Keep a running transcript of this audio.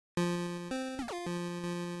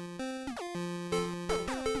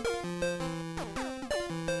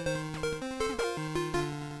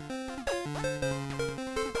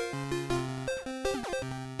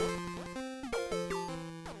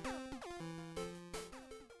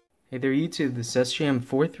Hey there YouTube, this is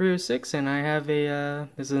sjm4318 and I have this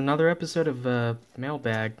is another episode of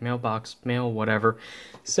Mailbox, Mail, whatever.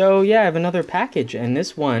 So yeah, I have another package and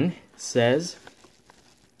this one says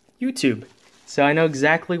YouTube. So I know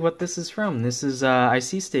exactly what this is from. This is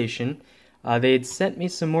ICStation. They had sent me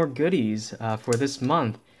some more goodies for this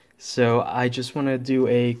month. So I just want to do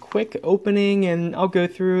a quick opening and I'll go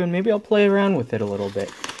through and maybe I'll play around with it a little bit.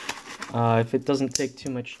 If it doesn't take too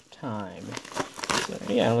much time. So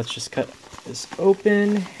yeah, let's just cut this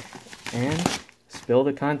open and spill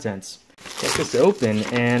the contents. Get this open,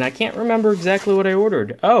 and I can't remember exactly what I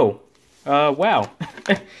ordered. Oh, wow.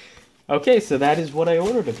 Okay, so that is what I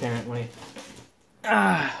ordered apparently.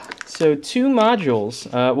 So two modules.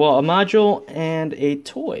 Well, a module and a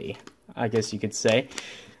toy, I guess you could say.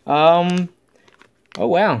 Oh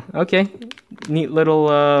wow, okay. Neat little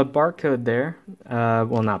barcode there.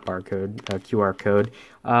 Well, not barcode, QR code.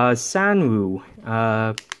 Sanwoo.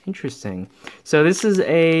 Interesting. So this is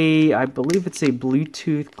I believe it's a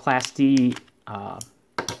Bluetooth Class D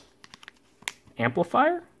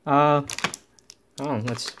amplifier.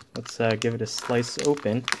 Let's give it a slice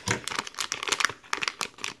open.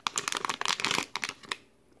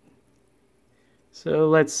 So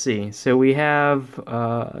let's see. So we have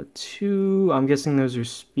two, I'm guessing those are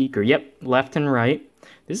speaker. Yep, left and right.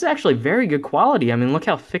 This is actually very good quality. I mean, look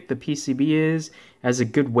how thick the PCB is. It has a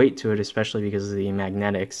good weight to it, especially because of the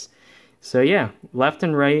magnetics. So yeah, left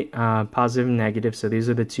and right, positive and negative. So these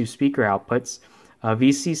are the two speaker outputs.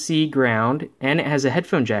 VCC ground, and it has a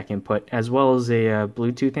headphone jack input as well as a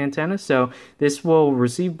Bluetooth antenna. So this will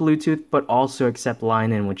receive Bluetooth but also accept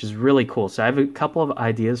line in, which is really cool. So I have a couple of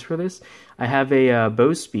ideas for this. I have a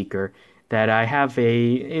Bose speaker that I have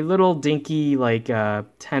a little dinky like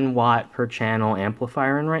 10 watt per channel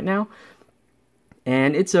amplifier in right now,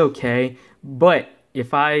 and it's okay. But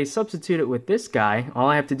if I substitute it with this guy, all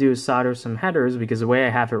I have to do is solder some headers, because the way I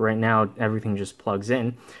have it right now, everything just plugs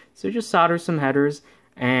in. So just solder some headers,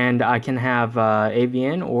 and I can have AV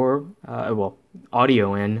in or, well,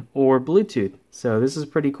 audio in or Bluetooth. So this is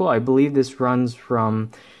pretty cool. I believe this runs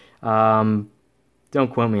from, don't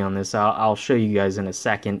quote me on this, I'll show you guys in a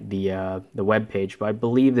second the web page, but I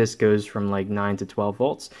believe this goes from like 9 to 12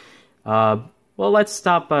 volts. Well, let's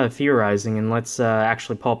stop theorizing and let's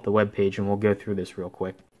actually pull up the web page and we'll go through this real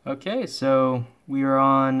quick. Okay, so we are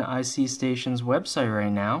on ICStation's website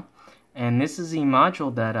right now, and this is the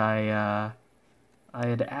module that I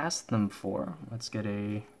had asked them for. Let's get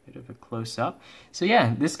a bit of a close-up. So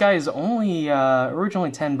yeah, this guy is only originally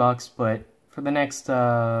 $10, but for the next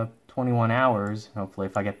 21 hours, hopefully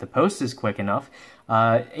if I get the postage quick enough,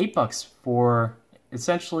 $8 for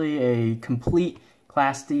essentially a complete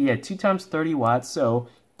Class D at 2 times 30 watts, so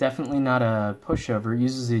definitely not a pushover. It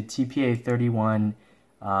uses a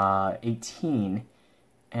TPA3118,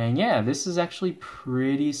 and yeah, this is actually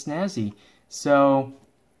pretty snazzy. So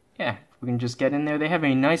yeah, we can just get in there. They have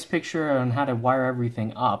a nice picture on how to wire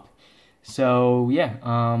everything up. So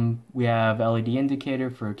yeah, we have LED indicator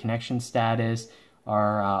for connection status,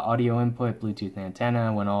 our audio input, Bluetooth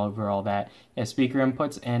antenna, went all over all that. Yeah, speaker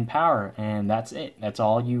inputs and power, and that's it. That's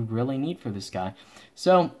all you really need for this guy.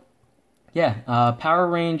 So yeah, power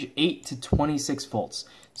range 8 to 26 volts.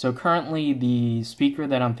 So currently the speaker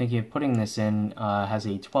that I'm thinking of putting this in has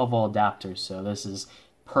a 12 volt adapter, so this is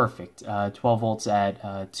perfect. 12 volts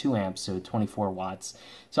at 2 amps, so 24 watts.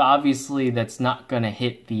 So obviously that's not going to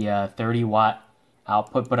hit the 30 watt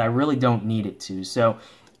output, but I really don't need it to. So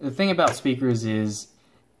the thing about speakers is,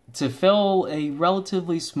 to fill a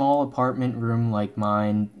relatively small apartment room like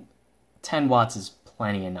mine, 10 watts is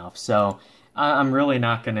plenty enough. So I'm really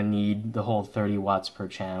not going to need the whole 30 watts per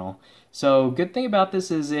channel. So good thing about this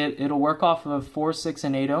is it'll work off of 4, 6,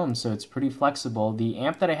 and 8 ohms, so it's pretty flexible. The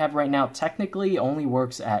amp that I have right now technically only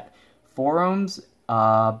works at 4 ohms,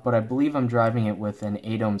 but I believe I'm driving it with an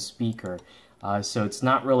 8 ohm speaker. So it's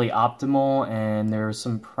not really optimal, and there are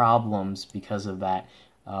some problems because of that.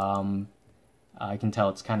 I can tell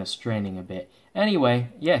it's kind of straining a bit. Anyway,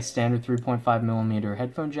 yeah, standard 3.5mm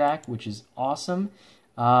headphone jack, which is awesome.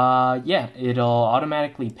 Yeah, it'll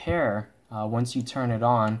automatically pair once you turn it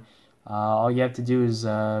on. All you have to do is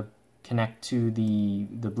connect to the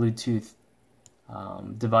Bluetooth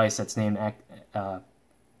device that's named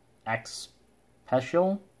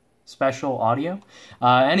Special Audio.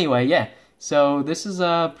 Anyway, yeah. So this is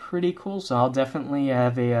pretty cool, so I'll definitely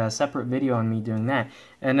have a separate video on me doing that.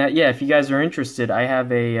 And yeah, if you guys are interested, I have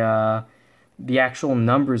the actual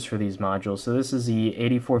numbers for these modules. So this is the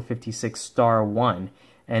 8456*1,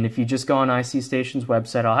 and if you just go on ICStation's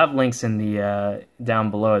website, I'll have links in the down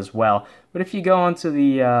below as well. But if you go onto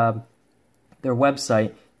their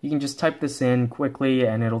website, you can just type this in quickly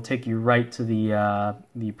and it'll take you right to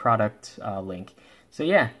the product link. So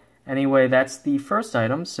yeah, anyway, that's the first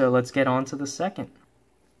item, so let's get on to the second.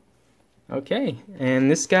 Okay, and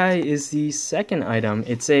this guy is the second item.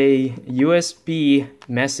 It's a USB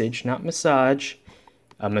message, not massage,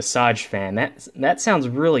 a massage fan. That sounds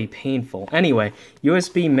really painful. Anyway,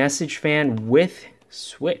 USB message fan with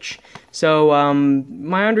switch. So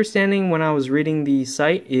my understanding when I was reading the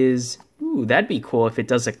site is, ooh, that'd be cool if it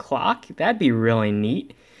does a clock. That'd be really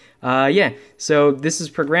neat. Yeah, so this is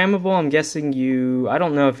programmable. I'm guessing I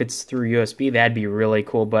don't know if it's through USB. That'd be really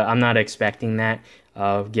cool, but I'm not expecting that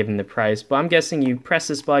given the price. But I'm guessing you press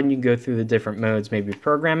this button, you go through the different modes, maybe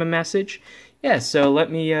program a message. Yeah, so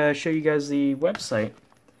let me show you guys the website.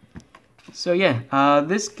 So yeah,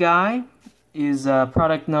 this guy is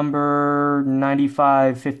product number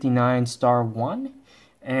 9559*1,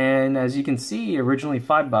 and as you can see, originally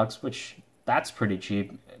 $5, which that's pretty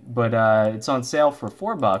cheap, but it's on sale for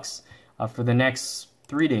 $4 for the next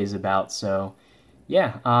 3 days about. So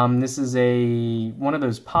yeah, this is one of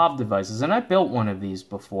those POV devices, and I built one of these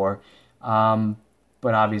before, but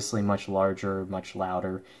obviously much larger, much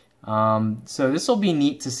louder. So this will be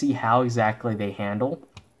neat to see how exactly they handle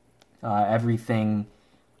everything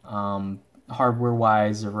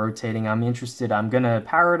hardware-wise or rotating. I'm interested. I'm going to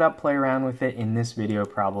power it up, play around with it in this video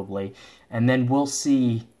probably, and then we'll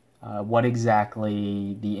see what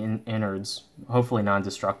exactly the innards, hopefully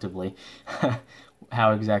non-destructively,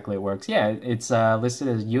 how exactly it works. Yeah, it's listed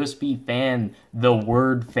as USB fan, the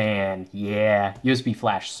word fan. Yeah, USB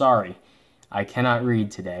flash, sorry. I cannot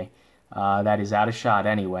read today. That is out of shot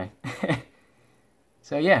anyway.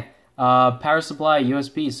 So yeah. Power supply,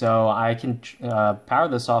 USB, so I can power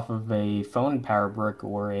this off of a phone power brick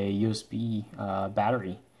or a USB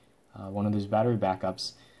battery, one of those battery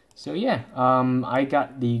backups. So yeah, I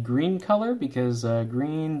got the green color because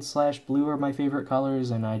green/blue are my favorite colors,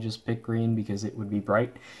 and I just picked green because it would be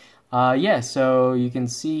bright. Yeah, so you can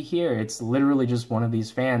see here, it's literally just one of these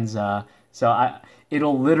fans, so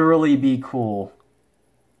it'll literally be cool.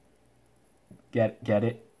 Get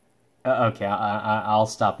it? Okay, I'll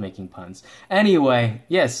stop making puns. Anyway,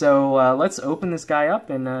 yeah, so let's open this guy up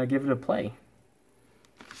and give it a play.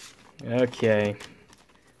 Okay.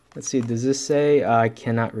 Let's see, does this say? I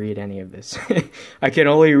cannot read any of this. I can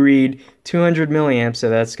only read 200 milliamps, so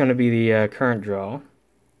that's going to be the current draw.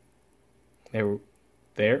 There.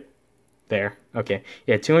 Okay,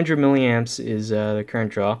 yeah, 200 milliamps is the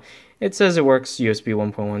current draw. It says it works USB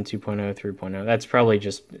 1.1, 2.0, 3.0. That's probably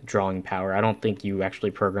just drawing power. I don't think you actually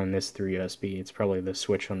program this through USB. It's probably the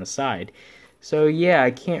switch on the side. So yeah, I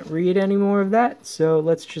can't read any more of that. So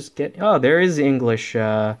let's just get... Oh, there is English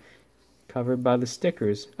covered by the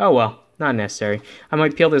stickers. Oh well, not necessary. I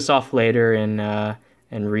might peel this off later and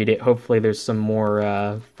read it. Hopefully there's some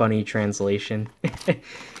more funny translation.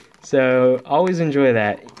 So always enjoy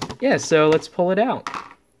that. Yeah, so let's pull it out.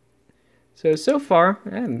 So far,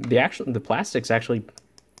 the plastic's actually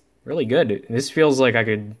really good. This feels like I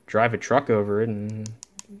could drive a truck over it, and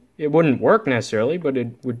it wouldn't work necessarily, but it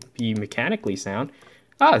would be mechanically sound.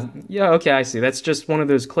 Ah, yeah, okay, I see. That's just one of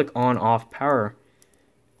those click on-off power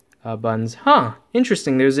buttons. Huh,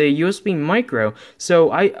 interesting. There's a USB micro. So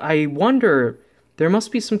I wonder, there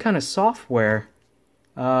must be some kind of software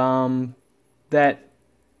that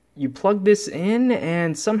you plug this in,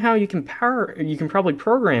 and somehow you can probably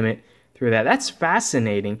program it through that. That's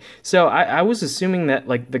fascinating. So I was assuming that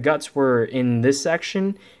like the guts were in this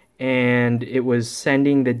section and it was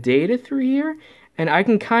sending the data through here, and I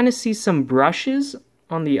can kind of see some brushes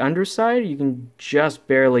on the underside. You can just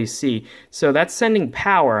barely see. So that's sending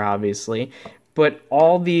power, obviously, but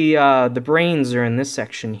all the brains are in this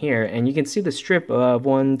section here, and you can see the strip of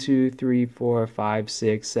 1, 2, 3, 4, 5,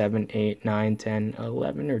 6, 7, 8, 9, 10,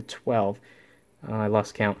 11, or 12. I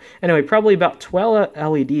lost count. Anyway, probably about 12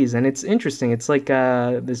 LEDs, and it's interesting. It's like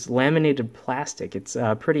this laminated plastic. It's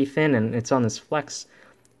pretty thin, and it's on this flex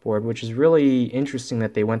board, which is really interesting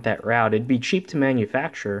that they went that route. It'd be cheap to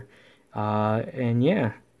manufacture, and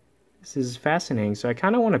yeah, this is fascinating. So I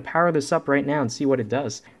kind of want to power this up right now and see what it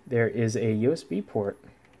does. There is a USB port.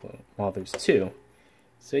 Well, there's two.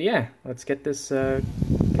 So yeah, let's get this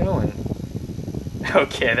going.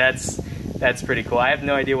 Okay, that's pretty cool. I have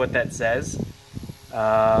no idea what that says.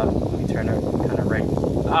 Let me turn it kind of right.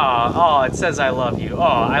 Oh, it says I love you. Oh,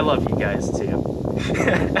 I love you guys too.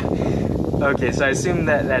 Okay, so I assume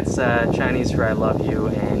that's Chinese for I love you,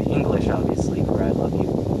 and English, obviously, for I love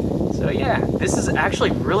you. So yeah, this is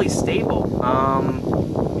actually really stable.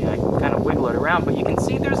 Yeah, I can kind of wiggle it around, but you can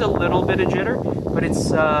see there's a little bit of jitter, but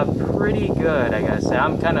it's pretty good, I gotta say.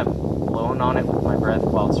 I'm kind of blowing on it with my breath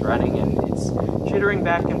while it's running, and it's jittering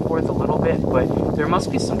back and forth a little bit, but there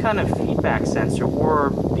must be some kind of feedback sensor, or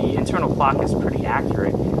the internal clock is pretty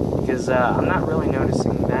accurate, because I'm not really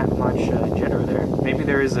noticing that much jitter there. Maybe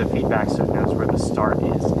there is a feedback so it knows where the start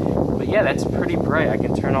is. But yeah, that's pretty bright. I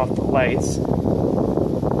can turn off the lights.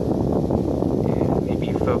 And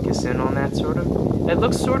maybe focus in on that sort of. It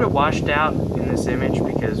looks sort of washed out in this image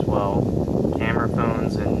because, well, camera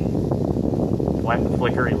phones and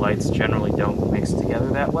flickery lights generally don't mix together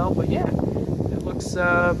that well. But yeah, it looks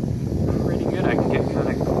pretty good. I can get kind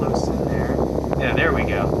of close in there. Yeah, there we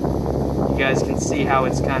go. You guys can see how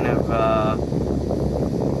it's kind of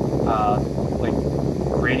like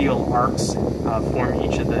radial arcs form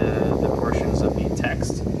each of the portions of the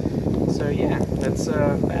text. So yeah, that's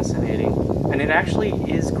fascinating. And it actually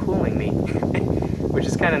is cooling me, which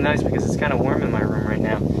is kind of nice because it's kind of warm in my room right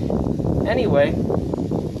now. Anyway,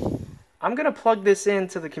 I'm going to plug this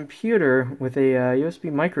into the computer with a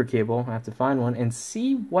USB micro cable. I have to find one and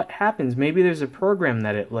see what happens. Maybe there's a program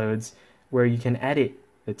that it loads where you can edit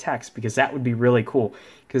the text, because that would be really cool,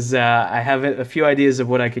 because I have a few ideas of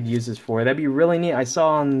what I could use this for. That'd be really neat. I saw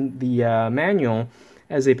on the manual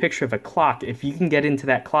as a picture of a clock. If you can get into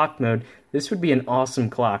that clock mode, this would be an awesome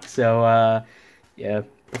clock. So yeah,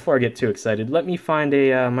 before I get too excited, let me find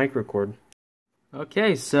a microcord.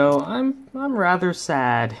 Okay, so I'm rather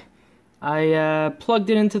sad. I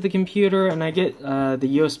plugged it into the computer and I get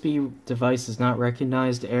the USB device is not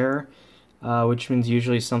recognized error, which means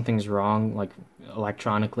usually something's wrong, like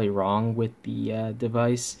electronically wrong with the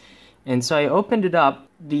device. And so I opened it up.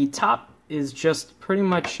 The top is just pretty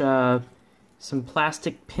much some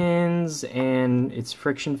plastic pins, and it's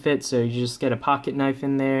friction fit, so you just get a pocket knife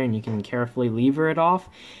in there and you can carefully lever it off.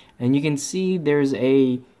 And you can see there's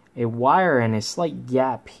a wire and a slight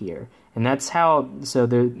gap here. And that's how, so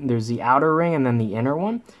there's the outer ring and then the inner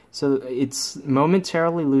one. So it's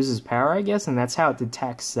momentarily loses power, I guess, and that's how it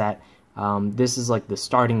detects that this is like the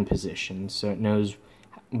starting position, so it knows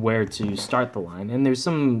where to start the line. And there's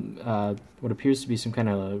some, what appears to be some kind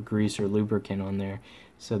of grease or lubricant on there,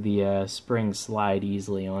 so the springs slide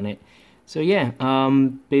easily on it. So yeah,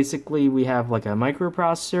 basically we have like a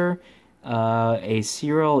microprocessor, a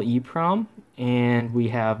serial EEPROM, and we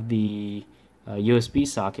have the USB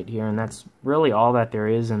socket here, and that's really all that there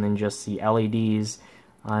is, and then just the LEDs.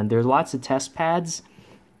 There's lots of test pads,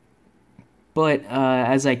 but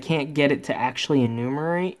as I can't get it to actually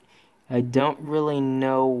enumerate, I don't really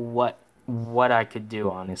know what I could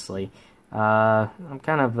do, honestly. I'm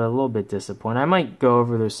kind of a little bit disappointed. I might go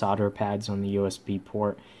over those solder pads on the USB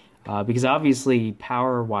port, because obviously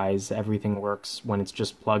power-wise everything works when it's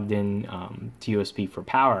just plugged in to USB for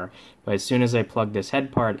power, but as soon as I plug this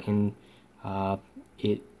head part in,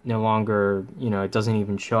 it no longer, it doesn't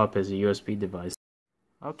even show up as a USB device.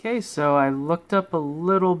 Okay, so I looked up a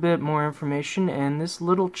little bit more information, and this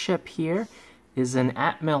little chip here is an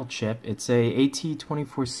Atmel chip. It's a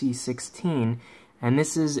AT24C16, and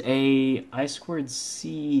this is a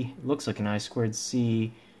I2C, looks like an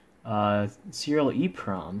I2C serial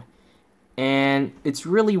EEPROM. And it's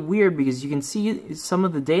really weird because you can see some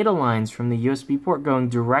of the data lines from the USB port going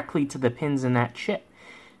directly to the pins in that chip.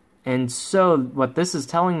 And so what this is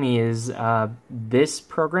telling me is this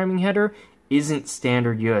programming header isn't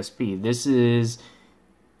standard USB. This is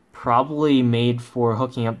probably made for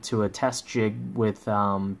hooking up to a test jig with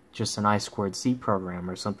just an I2C program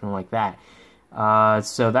or something like that.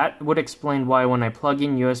 So that would explain why when I plug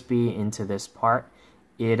in USB into this part,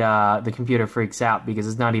 the computer freaks out because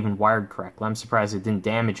it's not even wired correctly. I'm surprised it didn't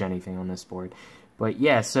damage anything on this board. But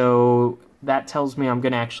yeah, so that tells me I'm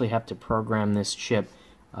going to actually have to program this chip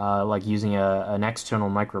like using an external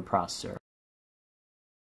microprocessor.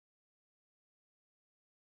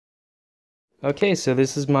 Okay, so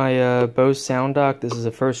this is my Bose sound dock. This is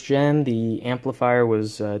a first gen. The amplifier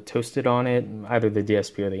was toasted on it, either the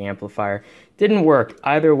DSP or the amplifier. Didn't work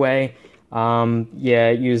either way. Yeah,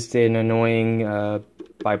 it used an annoying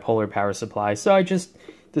bipolar power supply, so I just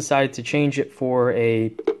decided to change it for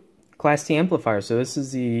a Class T amplifier. So this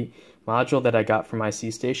is the module that I got from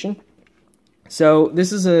ICStation. So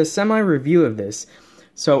this is a semi-review of this.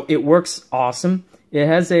 So it works awesome. It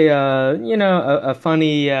has a a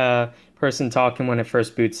funny person talking when it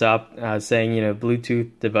first boots up, saying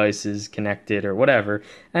Bluetooth devices connected or whatever.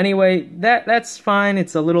 Anyway, that's fine.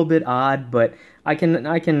 It's a little bit odd, but I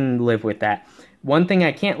can live with that. One thing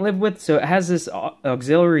I can't live with, so it has this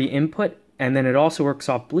auxiliary input, and then it also works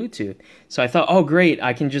off Bluetooth. So I thought, oh great,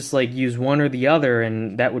 I can just like use one or the other,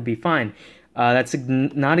 and that would be fine. That's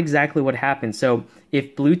not exactly what happened. So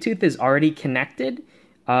if Bluetooth is already connected,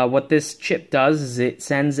 what this chip does is it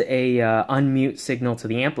sends a unmute signal to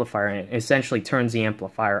the amplifier, and it essentially turns the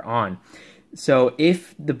amplifier on. So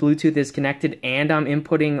if the Bluetooth is connected and I'm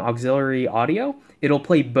inputting auxiliary audio, it'll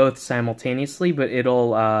play both simultaneously, but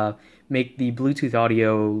it'll make the Bluetooth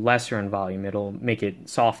audio lesser in volume. It'll make it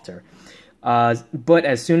softer. But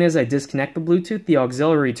as soon as I disconnect the Bluetooth, the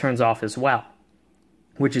auxiliary turns off as well,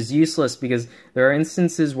 which is useless because there are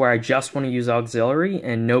instances where I just want to use auxiliary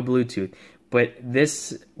and no Bluetooth, but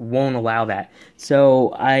this won't allow that.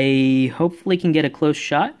 So I hopefully can get a close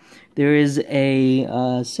shot. There is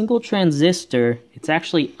a single transistor. It's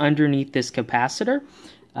actually underneath this capacitor.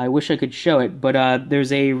 I wish I could show it, but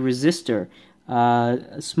there's a resistor,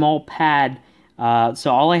 a small pad.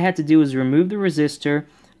 So all I had to do was remove the resistor.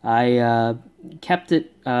 I kept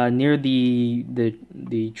it near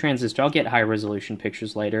the transistor. I'll get high resolution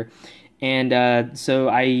pictures later. And so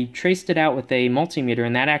I traced it out with a multimeter,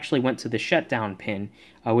 and that actually went to the shutdown pin,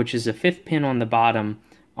 which is a 5th pin on the bottom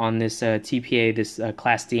on this TPA, this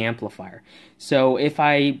Class D amplifier. So if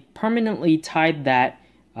I permanently tied that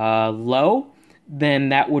low, then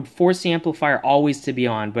that would force the amplifier always to be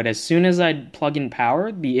on. But as soon as I'd plug in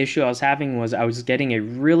power, the issue I was having was I was getting a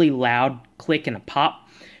really loud click and a pop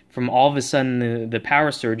from all of a sudden the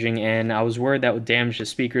power surging, and I was worried that would damage the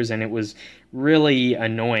speakers, and it was really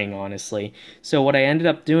annoying, honestly. So what I ended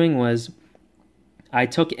up doing was I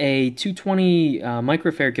took a 220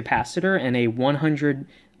 microfarad capacitor and a 100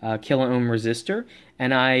 kilo ohm resistor,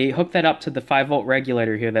 and I hooked that up to the 5-volt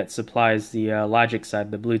regulator here that supplies the logic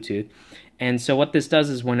side, the Bluetooth. And so what this does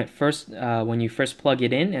is when you first plug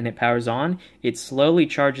it in and it powers on, it slowly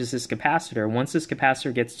charges this capacitor. Once this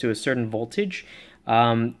capacitor gets to a certain voltage,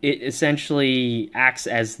 it essentially acts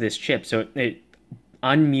as this chip, so it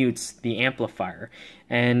unmutes the amplifier.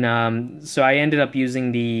 And so I ended up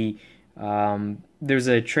using the there's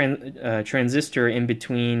a transistor in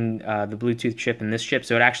between the Bluetooth chip and this chip,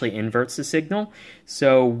 so it actually inverts the signal.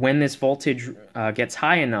 So when this voltage gets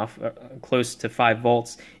high enough, close to 5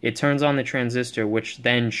 volts, it turns on the transistor, which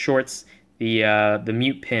then shorts the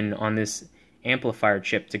mute pin on this amplifier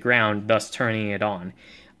chip to ground, thus turning it on.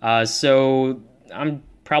 So I'm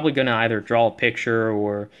probably going to either draw a picture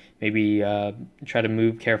or maybe try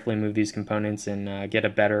to carefully move these components and get a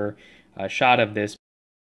better shot of this.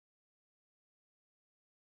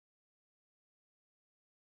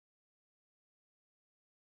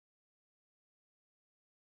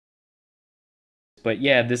 But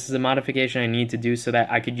yeah, this is a modification I need to do so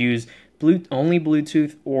that I could use only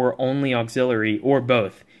Bluetooth or only auxiliary or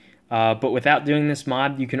both. But without doing this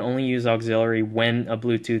mod, you can only use auxiliary when a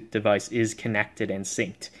Bluetooth device is connected and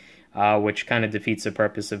synced, which kind of defeats the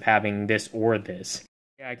purpose of having this or this.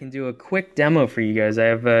 Yeah, I can do a quick demo for you guys. I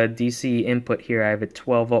have a DC input here. I have a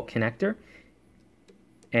 12-volt connector,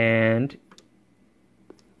 and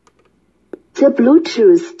the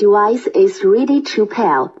Bluetooth device is ready to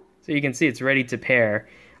pair. So you can see it's ready to pair.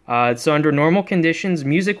 So under normal conditions,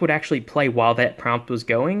 music would actually play while that prompt was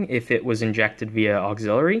going if it was injected via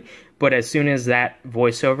auxiliary, but as soon as that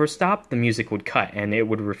voiceover stopped, the music would cut and it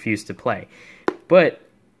would refuse to play. But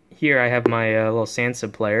here I have my little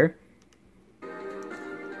Sansa player.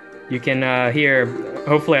 You can hear,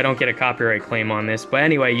 hopefully I don't get a copyright claim on this, but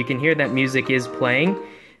anyway, you can hear that music is playing,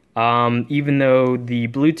 even though the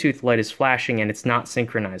Bluetooth light is flashing and it's not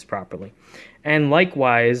synchronized properly. And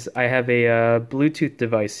likewise, I have a Bluetooth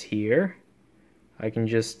device here. I can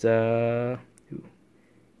just turn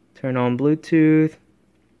on Bluetooth.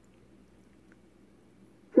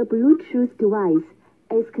 The Bluetooth device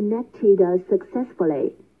is connected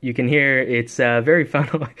successfully. You can hear it's very fun.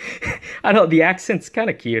 The accent's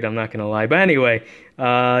kind of cute, I'm not going to lie. But anyway,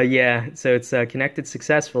 yeah, so it's connected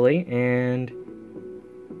successfully, and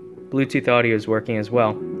Bluetooth audio is working as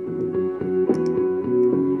well.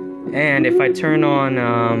 And if I turn on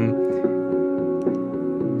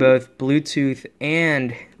both Bluetooth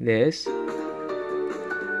and this,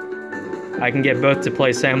 I can get both to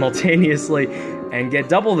play simultaneously and get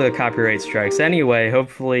double the copyright strikes. Anyway,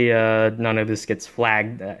 hopefully none of this gets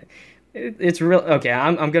flagged. It's real. Okay,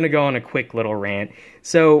 I'm going to go on a quick little rant.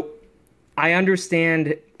 So I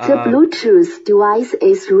understand... the Bluetooth device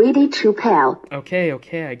is ready to pair. Okay,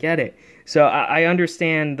 I get it. So I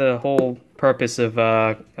understand the whole purpose of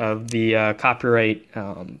the copyright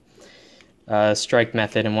strike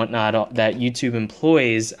method and whatnot that YouTube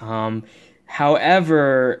employs.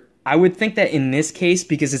 However, I would think that in this case,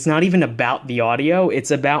 because it's not even about the audio,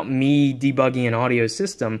 it's about me debugging an audio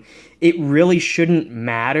system, it really shouldn't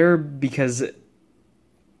matter because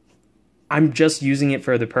I'm just using it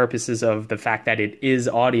for the purposes of the fact that it is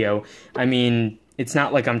audio. I mean, it's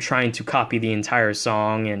not like I'm trying to copy the entire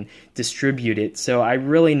song and distribute it. So I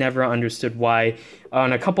really never understood why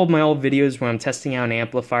on a couple of my old videos when I'm testing out an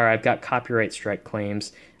amplifier, I've got copyright strike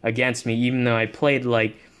claims against me, even though I played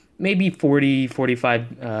like maybe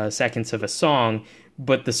 45 seconds of a song,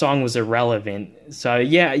 but the song was irrelevant. So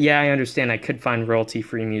yeah, I understand I could find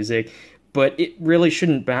royalty-free music, but it really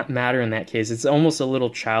shouldn't matter in that case. It's almost a little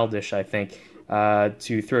childish, I think,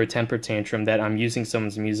 to throw a temper tantrum that I'm using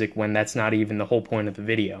someone's music when that's not even the whole point of the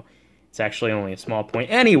video. It's actually only a small point.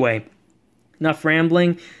 Anyway, enough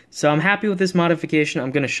rambling. So I'm happy with this modification.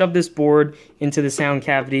 I'm going to shove this board into the sound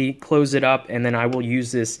cavity, close it up, and then I will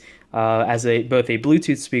use this as both a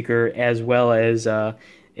Bluetooth speaker as well as a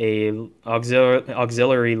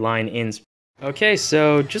auxiliary line in. Okay,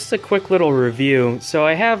 so just a quick little review. So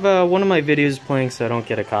I have one of my videos playing so I don't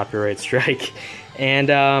get a copyright strike. And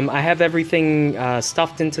I have everything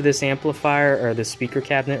stuffed into this amplifier, or the speaker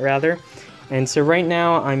cabinet rather. And so right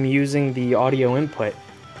now I'm using the audio input.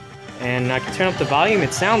 And I can turn up the volume.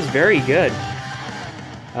 It sounds very good.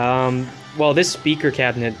 Well, this speaker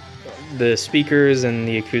cabinet, the speakers and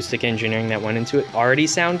the acoustic engineering that went into it already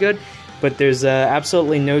sound good, but there's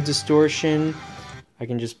absolutely no distortion. I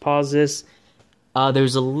can just pause this.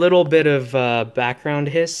 There's a little bit of background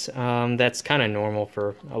hiss. That's kind of normal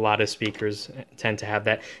for a lot of speakers, tend to have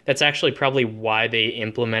that. That's actually probably why they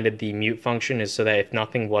implemented the mute function, is so that if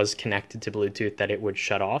nothing was connected to Bluetooth, that it would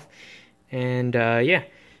shut off. And yeah,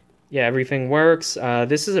 everything works.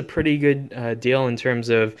 This is a pretty good deal in terms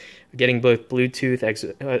of getting both Bluetooth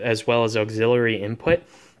as well as auxiliary input.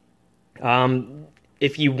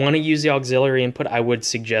 If you want to use the auxiliary input, I would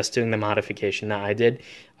suggest doing the modification that I did.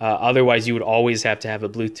 Otherwise, you would always have to have a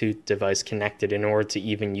Bluetooth device connected in order to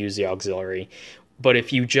even use the auxiliary. But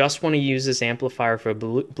if you just want to use this amplifier for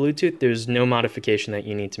Bluetooth, there's no modification that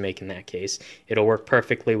you need to make in that case. It'll work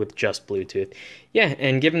perfectly with just Bluetooth. Yeah,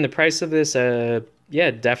 and given the price of this, yeah,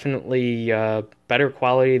 definitely better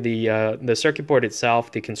quality. The circuit board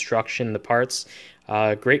itself, the construction, the parts,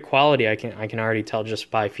 great quality. I can already tell just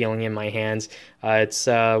by feeling in my hands. It's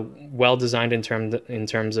well designed in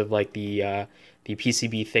terms of like the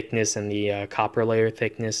PCB thickness and the copper layer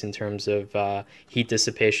thickness in terms of heat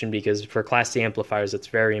dissipation, because for Class D amplifiers it's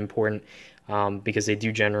very important, because they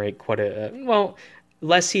do generate quite well,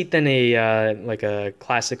 less heat than like a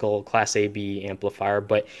classical Class AB amplifier,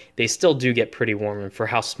 but they still do get pretty warm, and for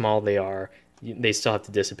how small they are, they still have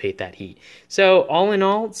to dissipate that heat. So all in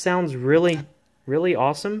all, it sounds really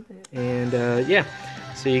awesome. And yeah,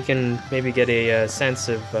 so you can maybe get a sense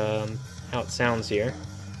of how it sounds here.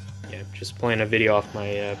 Yeah, just playing a video off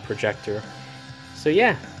my projector. So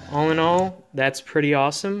yeah, all in all, that's pretty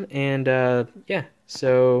awesome. And yeah,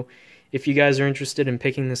 so if you guys are interested in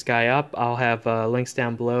picking this guy up, I'll have links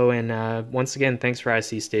down below. And once again, thanks for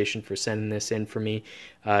ICStation for sending this in for me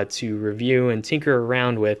to review and tinker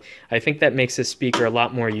around with. I think that makes this speaker a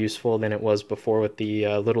lot more useful than it was before with the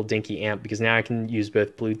little dinky amp, because now I can use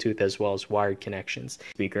both Bluetooth as well as wired connections.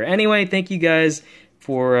 Anyway, thank you guys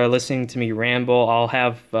for listening to me ramble. I'll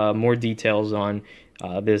have more details on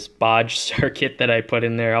this bodge circuit that I put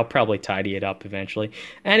in there. I'll probably tidy it up eventually.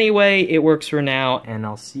 Anyway, it works for now, and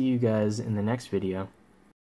I'll see you guys in the next video.